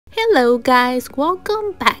Hello guys,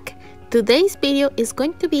 welcome back. Today's video is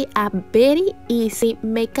going to be a very easy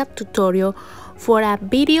makeup tutorial for a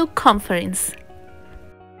video conference.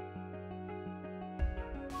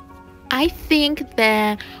 I think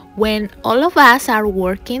that when all of us are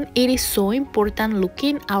working, it is so important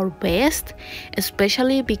looking our best,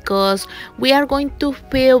 especially because we are going to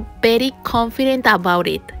feel very confident about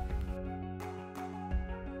it.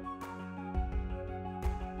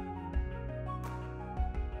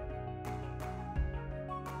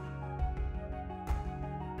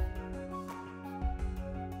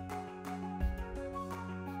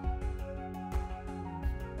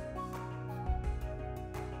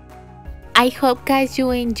 I hope guys you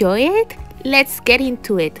enjoy it. Let's get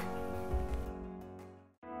into it.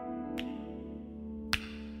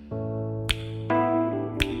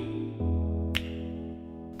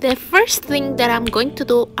 The first thing that I'm going to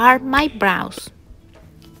do are my brows.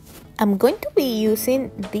 I'm going to be using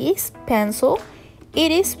this pencil.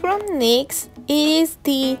 It is from NYX. It is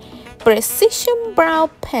the Precision Brow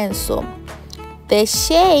Pencil. The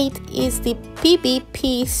shade is the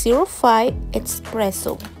PBP05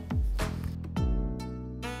 Espresso.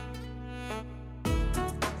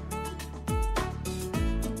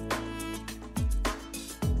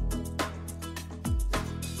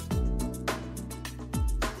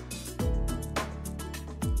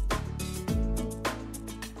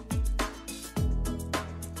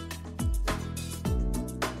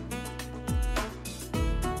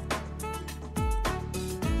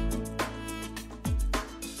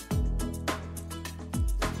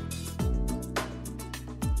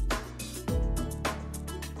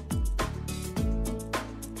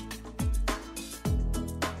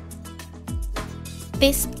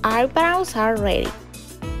 These eyebrows are ready.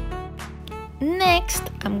 Next,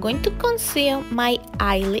 I'm going to conceal my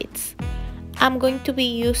eyelids. I'm going to be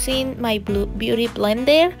using my Blue Beauty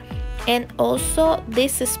blender and also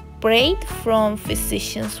this spray from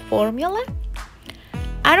Physicians Formula.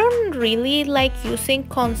 I don't really like using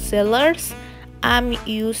concealers. I'm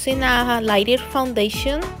using a lighter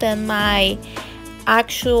foundation than my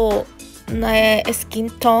actual skin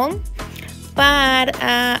tone. But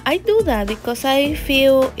I do that because I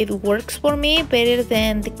feel it works for me better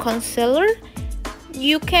than the concealer.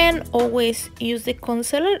 You can always use the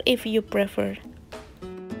concealer if you prefer.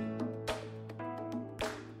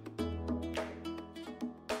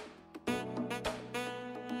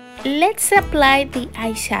 Let's apply the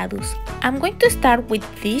eyeshadows. I'm going to start with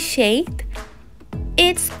this shade.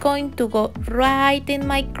 It's going to go right in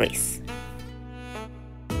my crease.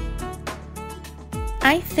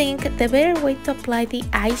 I think the better way to apply the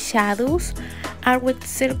eyeshadows are with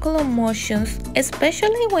circular motions,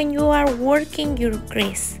 especially when you are working your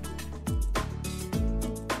crease.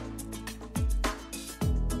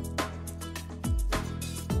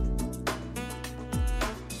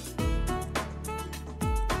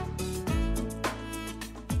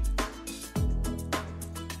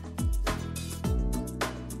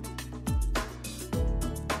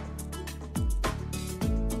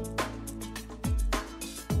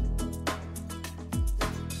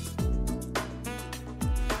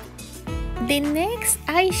 The next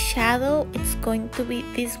eyeshadow is going to be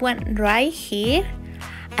this one right here.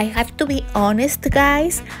 I have to be honest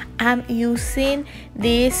guys, I'm using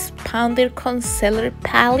this powder concealer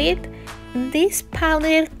palette. This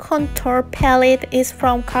powder contour palette is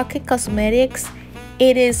from Kake Cosmetics.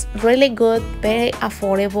 It is really good, very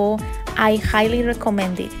affordable. I highly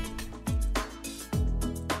recommend it.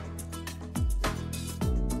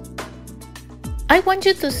 I want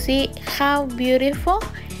you to see how beautiful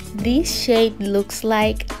this shade looks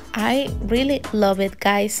like. I really love it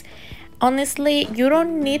guys. Honestly, you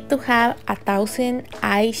don't need to have 1,000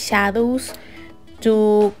 eyeshadows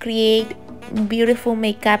to create beautiful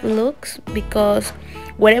makeup looks because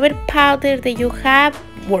whatever powder that you have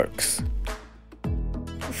works.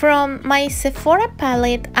 From my Sephora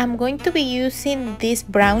palette, I'm going to be using this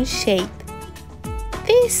brown shade.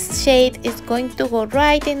 This shade is going to go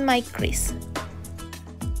right in my crease.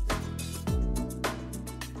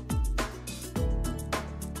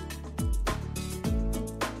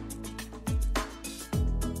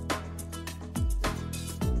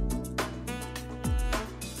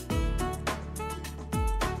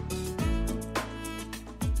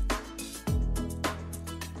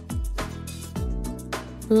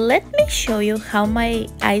 Let me show you how my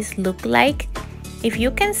eyes look like. If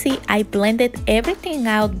you can see, I blended everything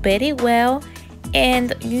out very well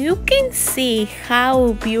and you can see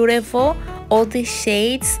how beautiful all the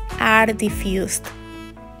shades are diffused.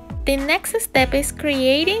 The next step is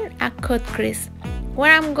creating a cut crease.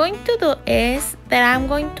 What I'm going to do is that I'm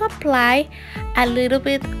going to apply a little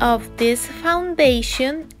bit of this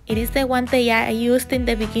foundation. It is the one that I used in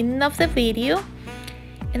the beginning of the video,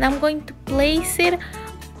 and I'm going to place it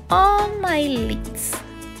on my lids.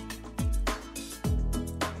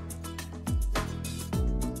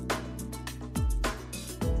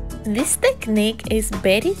 This technique is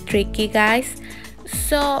very tricky, guys,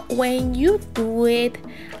 so when you do it,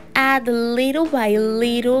 add little by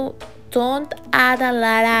little. Don't add a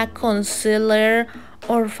lot of concealer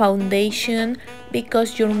or foundation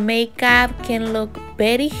because your makeup can look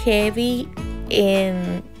very heavy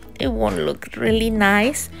and it won't look really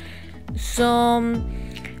nice. So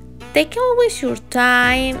take always your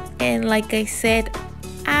time, and like I said,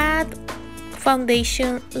 add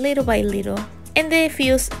foundation little by little and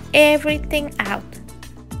diffuse everything out.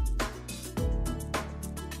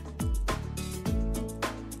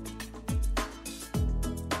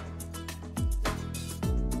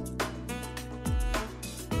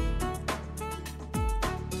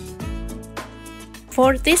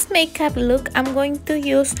 For this makeup look, I'm going to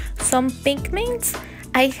use some pigments.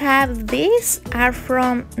 I have these are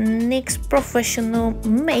from NYX Professional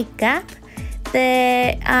Makeup.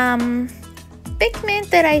 The pigment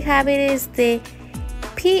that I have it is the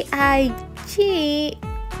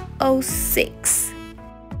PIG06.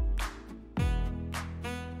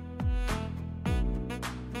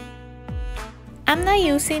 I'm not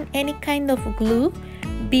using any kind of glue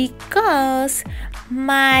because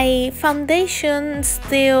my foundation is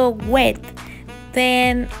still wet.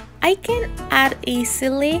 Then I can add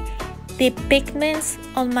easily the pigments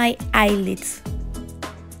on my eyelids.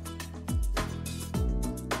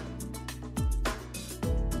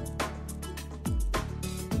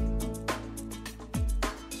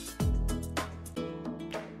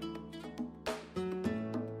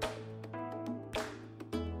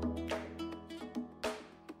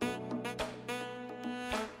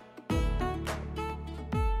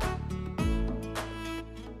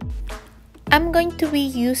 I'm going to be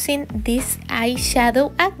using this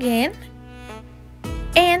eyeshadow again,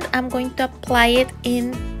 and I'm going to apply it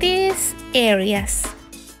in these areas.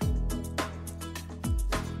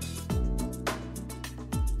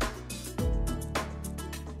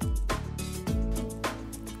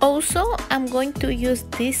 Also, I'm going to use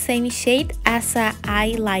this same shade as an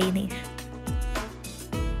eyeliner.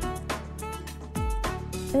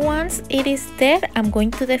 Once it is there, I'm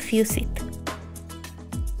going to diffuse it.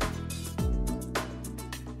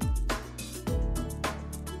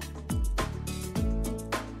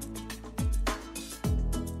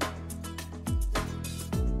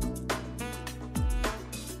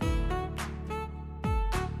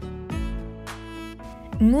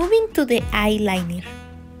 Moving to the eyeliner.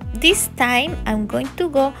 This time I'm going to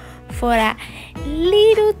go for a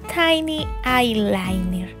little tiny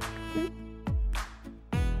eyeliner.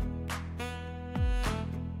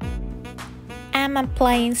 I'm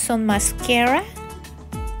applying some mascara.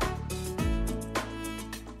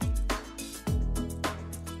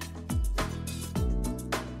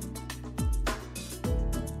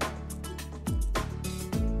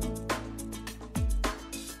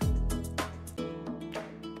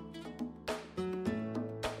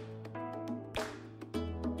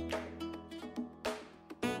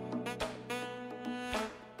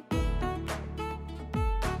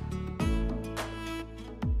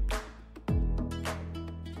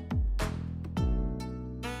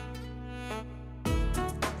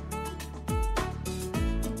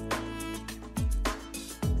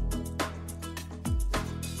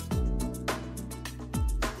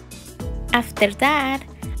 After that,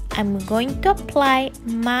 I'm going to apply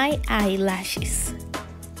my eyelashes.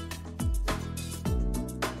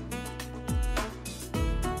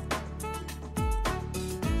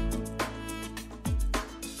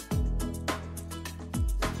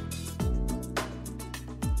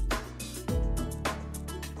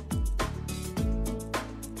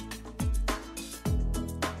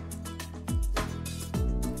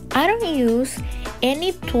 I don't use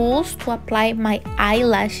any tools to apply my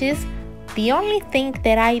eyelashes. The only thing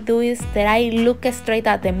that I do is that I look straight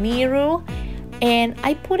at the mirror and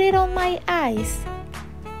I put it on my eyes.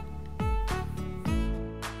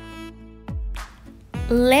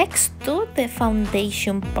 Let's do the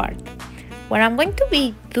foundation part. What I'm going to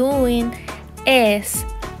be doing is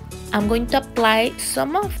I'm going to apply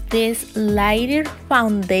some of this lighter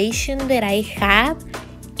foundation that I have.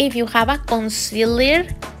 If you have a concealer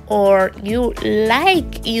or you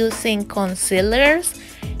like using concealers,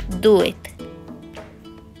 do it.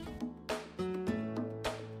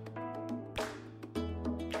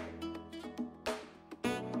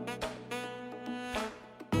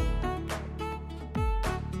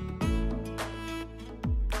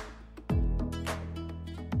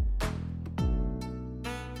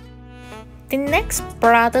 The next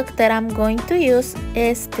product that I'm going to use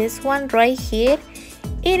is this one right here.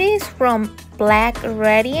 It is from Black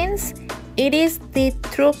Radiance. It is the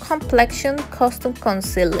True Complexion Custom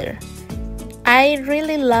Concealer. I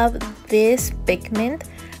really love this pigment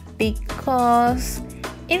because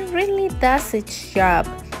it really does its job.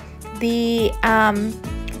 The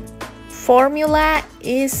formula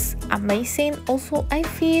is amazing. Also, I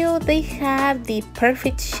feel they have the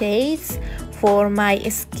perfect shades for my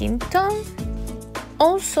skin tone.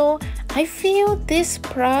 Also, I feel this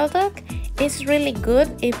product is really good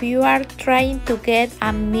if you are trying to get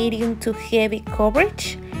a medium to heavy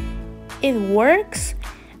coverage. It works.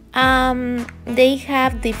 They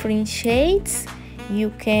have different shades. You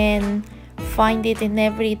can find it in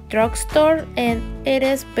every drugstore and it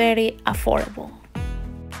is very affordable.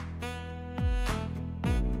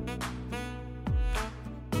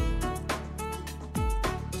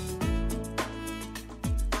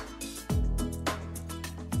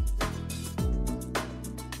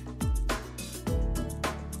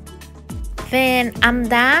 Then I'm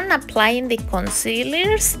done applying the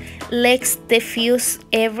concealers. Let's diffuse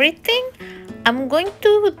everything. I'm going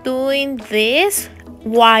to doing this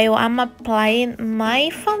while I'm applying my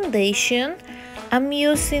foundation. I'm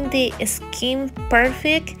using the Skin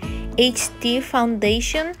Perfect HD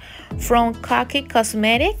foundation from Kaki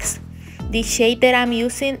Cosmetics. The shade that I'm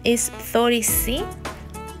using is 30C.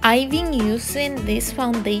 I've been using this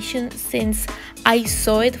foundation since I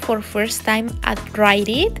saw it for first time at Rite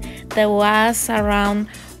It. That was around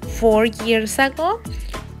 4 years ago,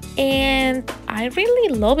 and I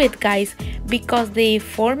really love it, guys, because the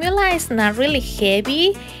formula is not really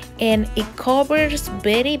heavy and it covers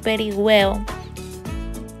very well.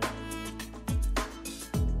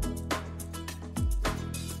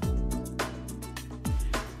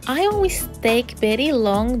 I always take very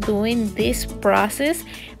long doing this process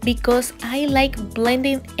because I like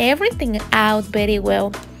blending everything out very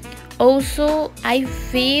well. Also, I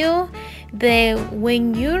feel that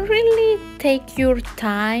when you really take your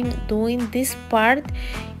time doing this part,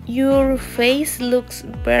 your face looks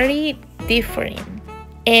very different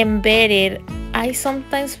and better. I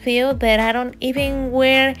sometimes feel that I don't even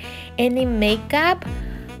wear any makeup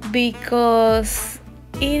because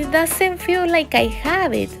it doesn't feel like I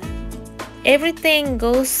have it. Everything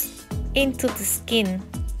goes into the skin.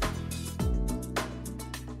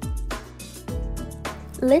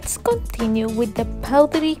 Let's continue with the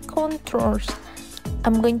powdery contours.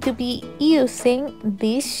 I'm going to be using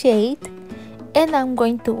this shade and I'm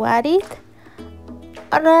going to add it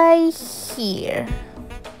right here.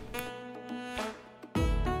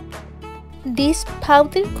 This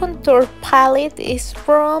powder contour palette is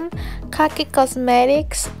from Kaki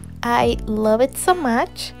Cosmetics. I love it so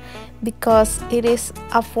much because it is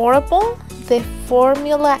affordable. The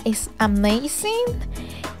formula is amazing.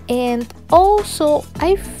 And also,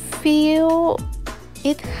 I feel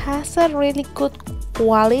it has a really good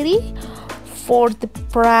quality for the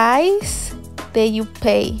price that you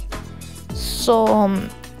pay. So,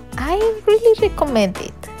 I really recommend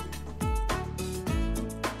it.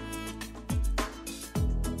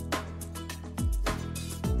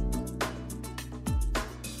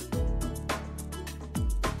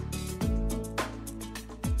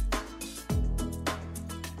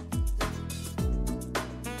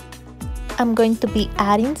 I'm going to be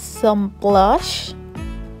adding some blush.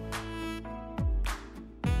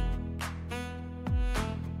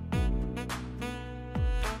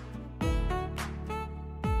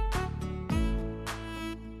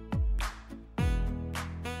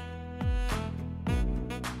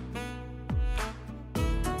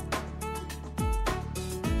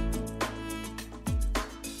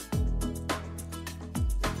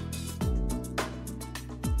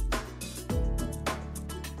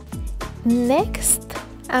 Next,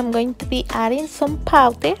 I'm going to be adding some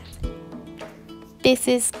powder. This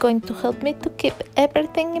is going to help me to keep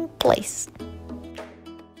everything in place.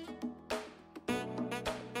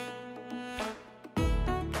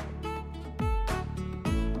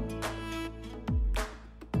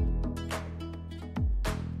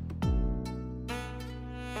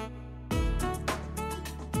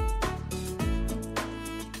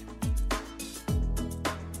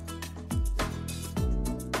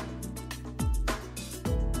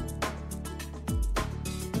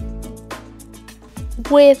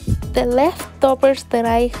 With the leftovers that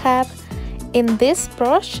I have in this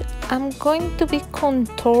brush, I'm going to be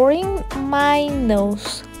contouring my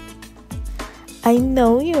nose. I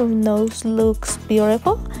know your nose looks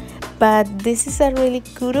beautiful, but this is a really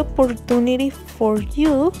good opportunity for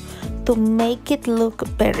you to make it look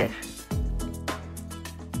better.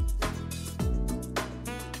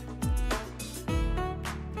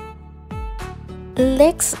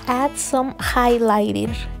 Let's add some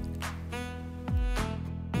highlighter.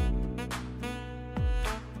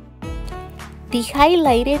 The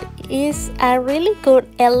highlighter is a really good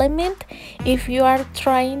element if you are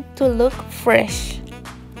trying to look fresh.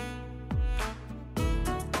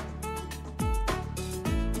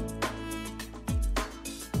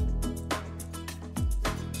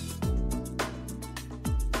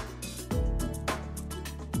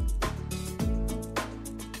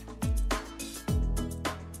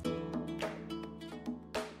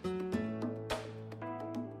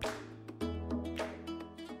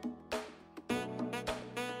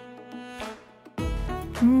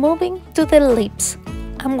 Moving to the lips,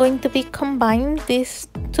 I'm going to be combining these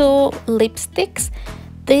two lipsticks.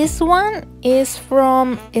 This one is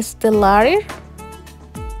from Stellar.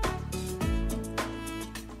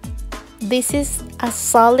 This is a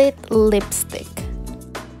solid lipstick.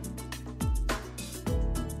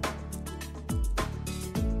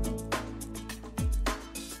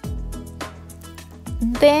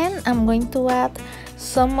 Then I'm going to add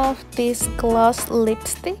some of this gloss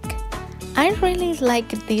lipstick. I really like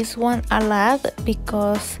this one a lot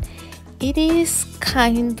because it is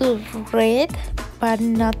kind of red but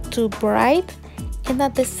not too bright, and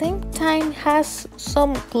at the same time has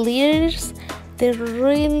some glitters that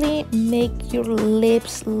really make your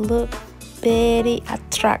lips look very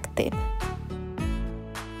attractive.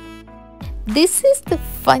 This is the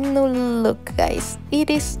final look, guys. It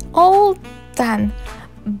is all done,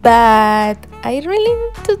 but I really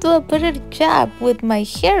need to do a better job with my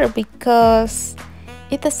hair because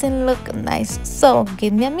it doesn't look nice. So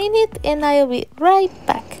give me a minute and I'll be right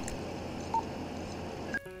back.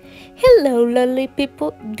 Hello lovely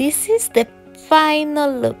people, this is the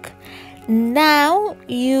final look. Now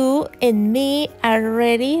you and me are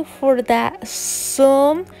ready for the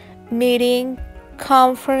Zoom meeting,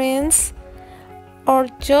 conference, or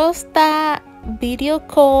just a video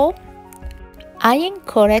call. I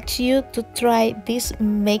encourage you to try this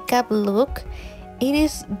makeup look. It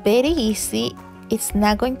is very easy. It's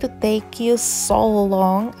not going to take you so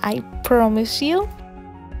long, I promise you.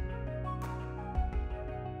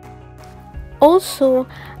 Also,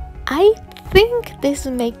 I think this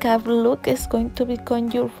makeup look is going to become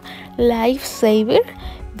your lifesaver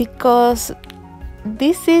because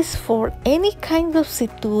this is for any kind of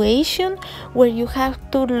situation where you have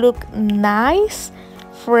to look nice,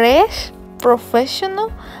 fresh,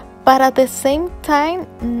 professional, but at the same time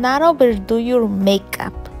not overdo your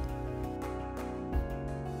makeup.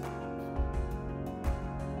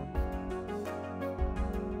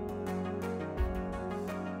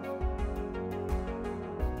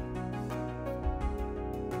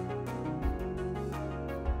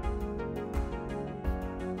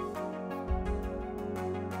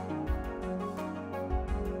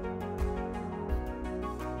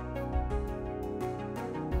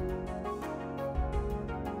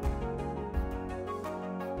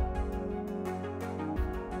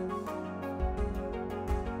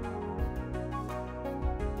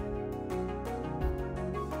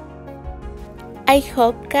 I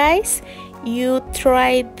hope guys you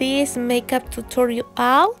try this makeup tutorial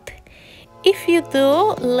out. If you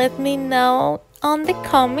do, let me know on the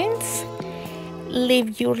comments.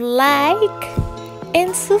 Leave your like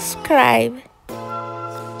and subscribe.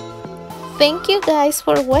 Thank you guys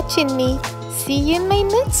for watching me. See you in my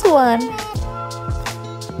next one.